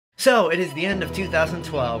So, it is the end of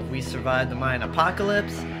 2012. We survived the Mayan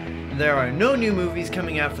apocalypse. There are no new movies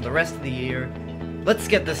coming out for the rest of the year. Let's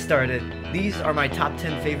get this started. These are my top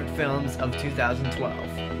 10 favorite films of 2012.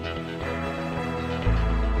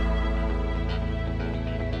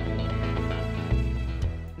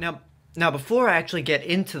 Now, before I actually get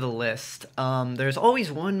into the list, there's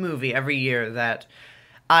always one movie every year that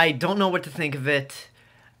I don't know what to think of it,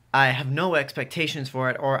 I have no expectations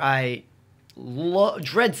for it, or I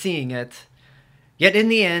dread seeing it, yet in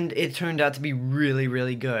the end, it turned out to be really,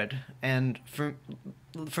 really good. And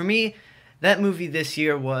for me, that movie this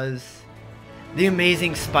year was The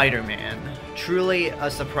Amazing Spider-Man. Truly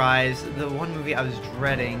a surprise, the one movie I was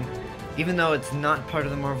dreading. Even though it's not part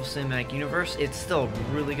of the Marvel Cinematic Universe, it's still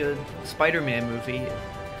a really good Spider-Man movie.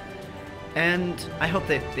 And I hope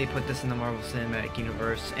that they put this in the Marvel Cinematic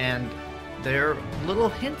Universe, and there are little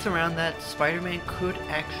hints around that Spider-Man could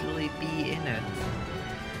actually be in it.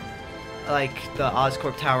 Like the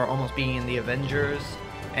Oscorp Tower almost being in the Avengers,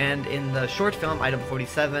 and in the short film, Item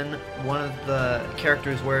 47, one of the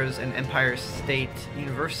characters wears an Empire State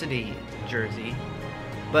University jersey.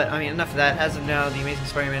 But, I mean, enough of that. As of now, The Amazing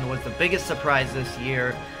Spider-Man was the biggest surprise this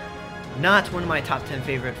year. Not one of my top 10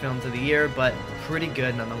 favorite films of the year, but pretty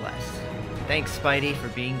good nonetheless. Thanks, Spidey, for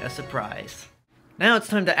being a surprise. Now it's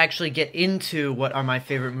time to actually get into what are my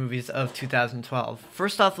favorite movies of 2012.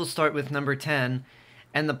 First off, we'll start with number 10,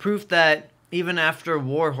 and the proof that even after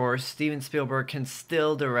War Horse, Steven Spielberg can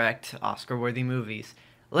still direct Oscar-worthy movies.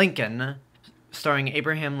 Lincoln, starring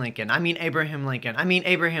Abraham Lincoln. I mean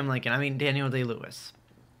Daniel Day-Lewis.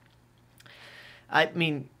 I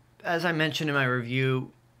mean, as I mentioned in my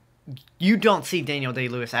review, you don't see Daniel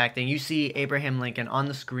Day-Lewis acting. You see Abraham Lincoln on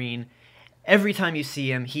the screen. Every time you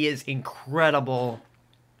see him, he is incredible.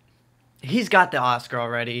 He's got the Oscar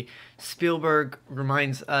already. Spielberg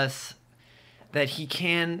reminds us that he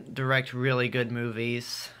can direct really good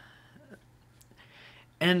movies.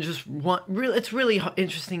 And it's really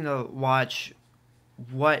interesting to watch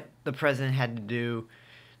what the president had to do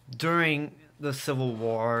during the Civil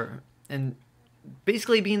War, and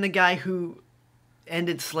basically being the guy who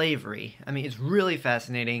ended slavery. I mean, it's really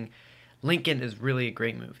fascinating. Lincoln is really a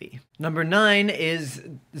great movie. Number 9 is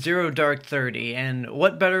Zero Dark 30, and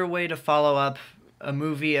what better way to follow up a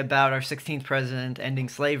movie about our 16th president ending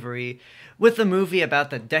slavery with a movie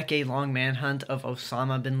about the decade-long manhunt of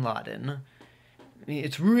Osama bin Laden. I mean,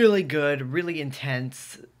 it's really good, really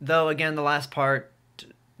intense, though again, the last part,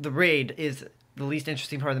 the raid, is the least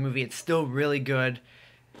interesting part of the movie. It's still really good.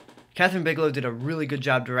 Kathryn Bigelow did a really good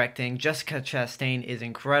job directing. Jessica Chastain is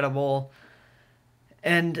incredible.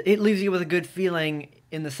 And it leaves you with a good feeling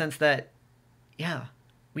in the sense that, yeah,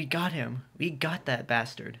 we got him. We got that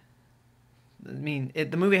bastard. I mean,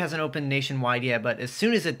 the movie hasn't opened nationwide yet, but as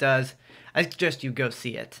soon as it does, I suggest you go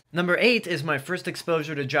see it. Number 8 is my first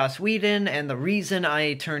exposure to Joss Whedon, and the reason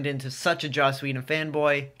I turned into such a Joss Whedon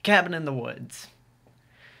fanboy, Cabin in the Woods.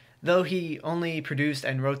 Though he only produced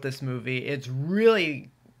and wrote this movie, it's really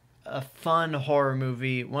a fun horror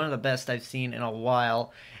movie, one of the best I've seen in a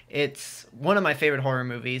while. It's one of my favorite horror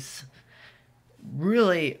movies.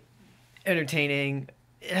 Really entertaining.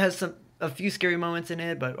 It has a few scary moments in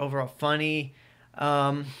it, but overall funny.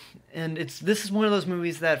 And this is one of those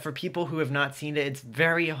movies that for people who have not seen it, it's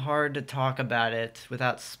very hard to talk about it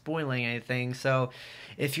without spoiling anything. So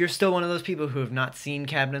if you're still one of those people who have not seen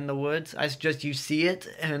Cabin in the Woods, I suggest you see it,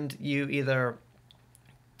 and you either,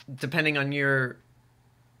 depending on your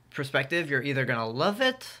perspective, you're either gonna love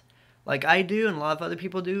it like I do and a lot of other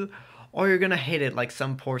people do, or you're gonna hate it like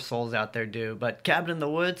some poor souls out there do. But Cabin in the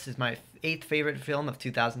Woods is my 8th favorite film of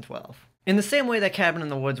 2012. In the same way that Cabin in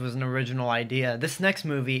the Woods was an original idea, this next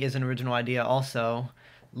movie is an original idea also.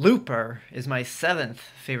 Looper is my 7th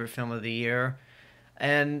favorite film of the year,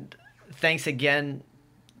 and thanks again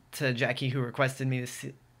to Jackie who requested me to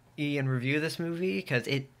see and review this movie, because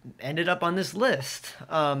it ended up on this list.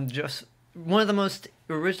 Just one of the most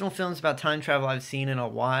original films about time travel I've seen in a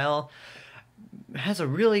while. It has a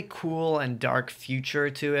really cool and dark future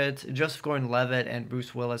to it. Joseph Gordon-Levitt and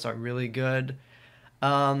Bruce Willis are really good.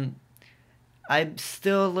 I'm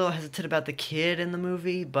still a little hesitant about the kid in the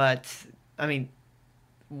movie, but, I mean,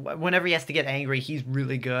 whenever he has to get angry, he's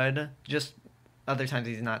really good. Just other times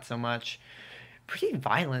he's not so much. Pretty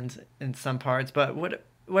violent in some parts, but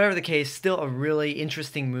whatever the case, still a really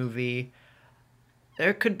interesting movie.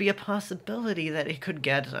 There could be a possibility that it could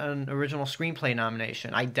get an original screenplay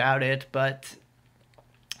nomination. I doubt it, but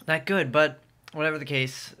not good. But whatever the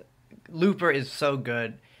case, Looper is so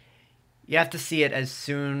good. You have to see it as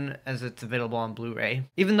soon as it's available on Blu-ray.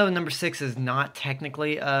 Even though number 6 is not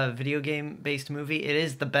technically a video game-based movie, it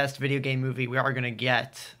is the best video game movie we are going to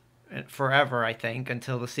get forever, I think,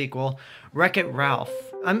 until the sequel, Wreck-It Ralph.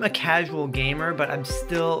 I'm a casual gamer, but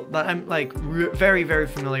I'm like very, very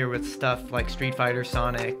familiar with stuff like Street Fighter,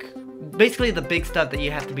 Sonic, basically the big stuff that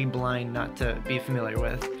you have to be blind not to be familiar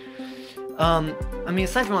with. I mean,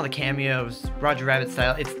 aside from all the cameos, Roger Rabbit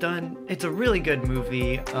style, it's a really good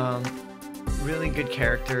movie, really good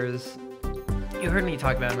characters. You heard me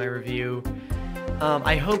talk about it in my review.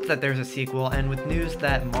 I hope that there's a sequel, and with news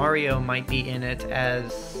that Mario might be in it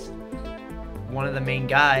as one of the main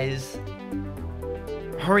guys,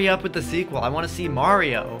 hurry up with the sequel. I want to see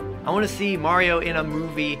Mario. I want to see Mario in a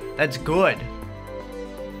movie that's good.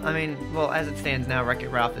 I mean, well, as it stands now, Wreck-It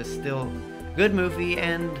Ralph is still a good movie,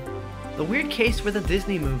 and the weird case where the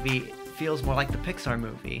Disney movie feels more like the Pixar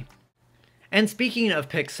movie. And speaking of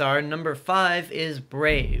Pixar, number 5 is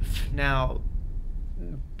Brave. Now,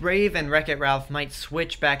 Brave and Wreck-It Ralph might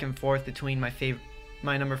switch back and forth between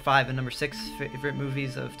my number 5 and number 6 favorite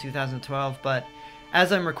movies of 2012, but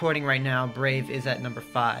as I'm recording right now, Brave is at number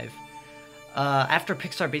 5. After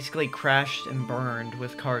Pixar basically crashed and burned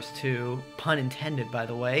with Cars 2, pun intended by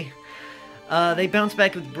the way, they bounced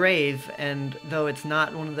back with Brave, and though it's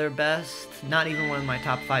not one of their best, not even one of my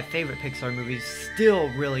top 5 favorite Pixar movies, still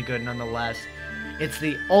really good nonetheless. It's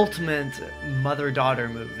the ultimate mother-daughter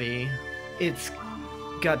movie. It's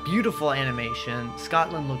got beautiful animation,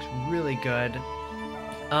 Scotland looks really good,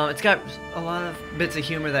 it's got a lot of bits of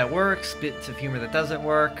humor that works, bits of humor that doesn't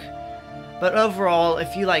work, but overall,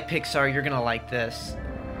 if you like Pixar, you're gonna like this.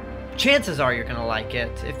 Chances are you're gonna like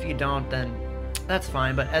it. If you don't, then that's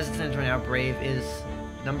fine, but as it stands right now, Brave is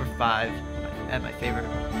number 5 at my favorite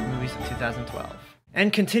movies of 2012.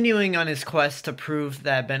 And continuing on his quest to prove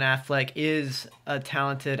that Ben Affleck is a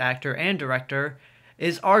talented actor and director,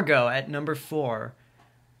 is Argo at number 4.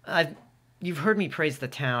 You've heard me praise The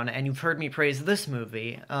Town, and you've heard me praise this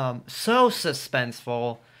movie. So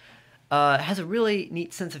suspenseful, has a really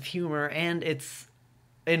neat sense of humor, and it's,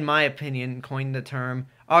 in my opinion, coined the term,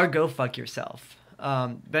 Argo fuck yourself.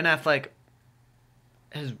 Ben Affleck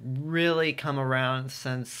has really come around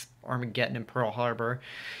since Armageddon and Pearl Harbor,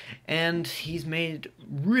 and he's made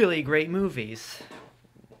really great movies.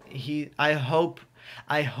 I hope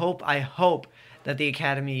that the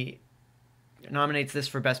Academy nominates this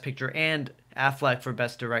for Best Picture and Affleck for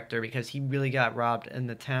Best Director, because he really got robbed in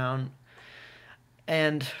The Town.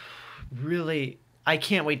 And really, I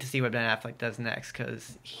can't wait to see what Ben Affleck does next,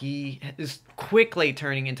 because he is quickly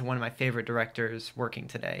turning into one of my favorite directors working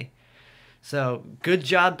today. So, good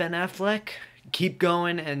job, Ben Affleck. Keep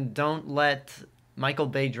going, and don't let Michael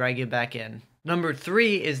Bay drag you back in. Number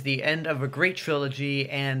 3 is the end of a great trilogy,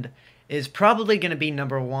 and is probably going to be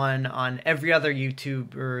number 1 on every other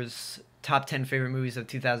YouTuber's top 10 favorite movies of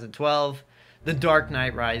 2012, The Dark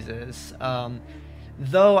Knight Rises.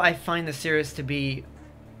 Though I find the series to be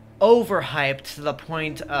overhyped to the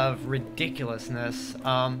point of ridiculousness,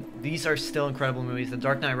 these are still incredible movies. The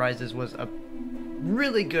Dark Knight Rises was a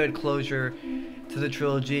really good closure to the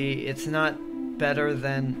trilogy. It's not better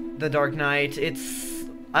than The Dark Knight.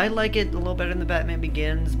 I like it a little better than The Batman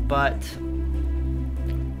Begins,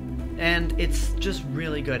 and it's just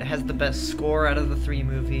really good. It has the best score out of the 3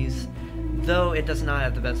 movies, though it does not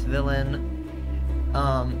have the best villain.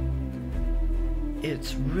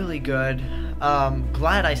 It's really good.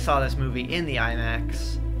 Glad I saw this movie in the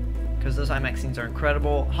IMAX, because those IMAX scenes are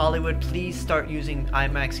incredible. Hollywood, please start using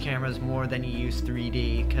IMAX cameras more than you use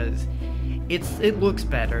 3D, because it looks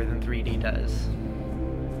better than 3D does.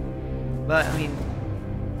 But, I mean,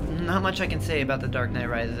 not much I can say about The Dark Knight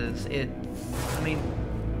Rises.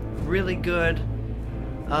 Really good.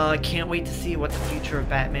 Can't wait to see what the future of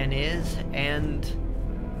Batman is, and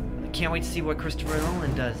can't wait to see what Christopher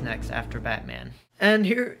Nolan does next after Batman. And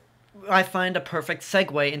here I find a perfect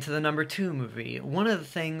segue into the number 2 movie. One of the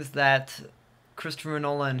things that Christopher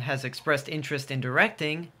Nolan has expressed interest in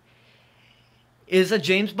directing is a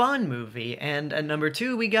James Bond movie, and at number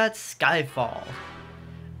 2 we got Skyfall.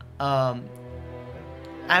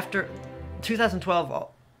 After 2012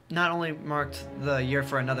 not only marked the year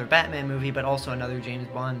for another Batman movie, but also another James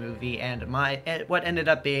Bond movie, and what ended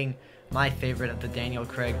up being my favorite of the Daniel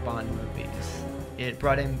Craig Bond movies. It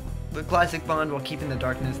brought in the classic Bond while keeping the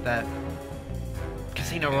darkness that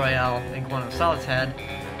Casino Royale and Quantum of Solace had.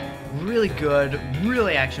 Really good,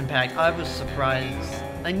 really action-packed. I was surprised.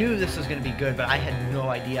 I knew this was going to be good, but I had no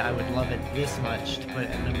idea I would love it this much to put it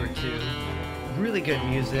at number 2. Really good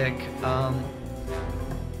music.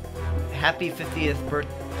 Happy 50th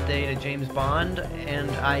birthday to James Bond, and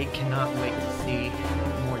I cannot wait to see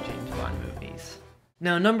more James Bond movies.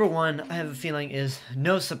 Now, number 1, I have a feeling, is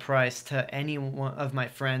no surprise to any one of my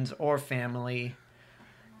friends or family,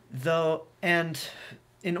 though, and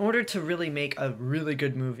in order to really make a really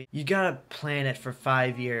good movie, you gotta plan it for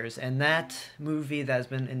 5 years. And that movie that has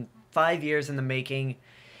been in 5 years in the making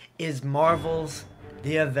is Marvel's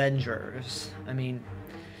The Avengers. I mean,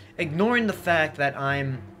 ignoring the fact that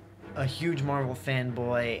I'm a huge Marvel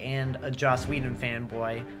fanboy and a Joss Whedon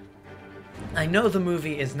fanboy, I know the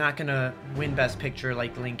movie is not gonna win Best Picture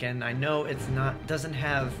like Lincoln. I know doesn't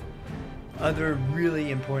have other really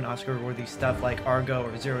important Oscar-worthy stuff like Argo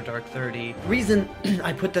or Zero Dark 30. Reason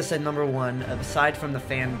I put this at number one, aside from the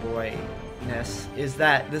fanboyness, is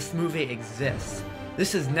that this movie exists.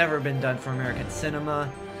 This has never been done for American cinema.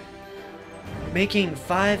 Making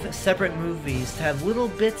 5 separate movies to have little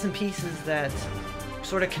bits and pieces that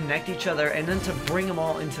sort of connect each other, and then to bring them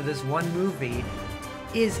all into this one movie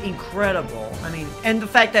is incredible. I mean, and the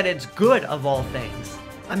fact that it's good of all things.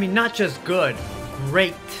 I mean, not just good,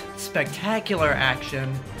 great, spectacular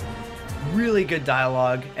action, really good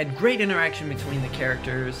dialogue, and great interaction between the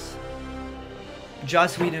characters.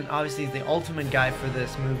 Joss Whedon obviously is the ultimate guy for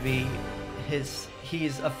this movie.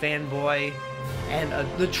 He's a fanboy, and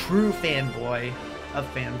the true fanboy of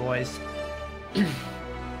fanboys.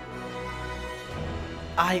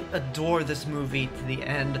 I adore this movie to the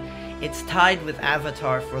end. It's tied with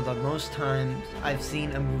Avatar for the most time I've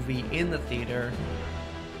seen a movie in the theater.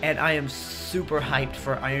 And I am super hyped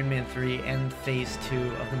for Iron Man 3 and Phase 2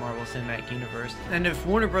 of the Marvel Cinematic Universe. And if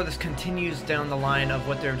Warner Brothers continues down the line of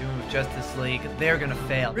what they're doing with Justice League, they're gonna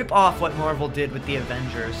fail. Rip off what Marvel did with the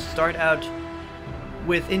Avengers. Start out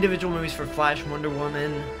with individual movies for Flash, Wonder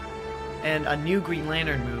Woman, and a new Green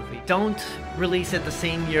Lantern movie. Don't release it the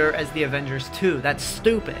same year as the Avengers 2. That's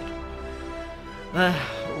stupid.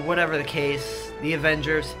 Whatever the case, The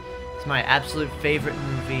Avengers is my absolute favorite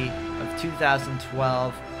movie of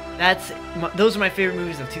 2012. Those are my favorite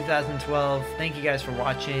movies of 2012. Thank you guys for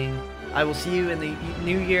watching. I will see you in the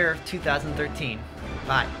new year of 2013.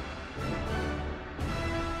 Bye.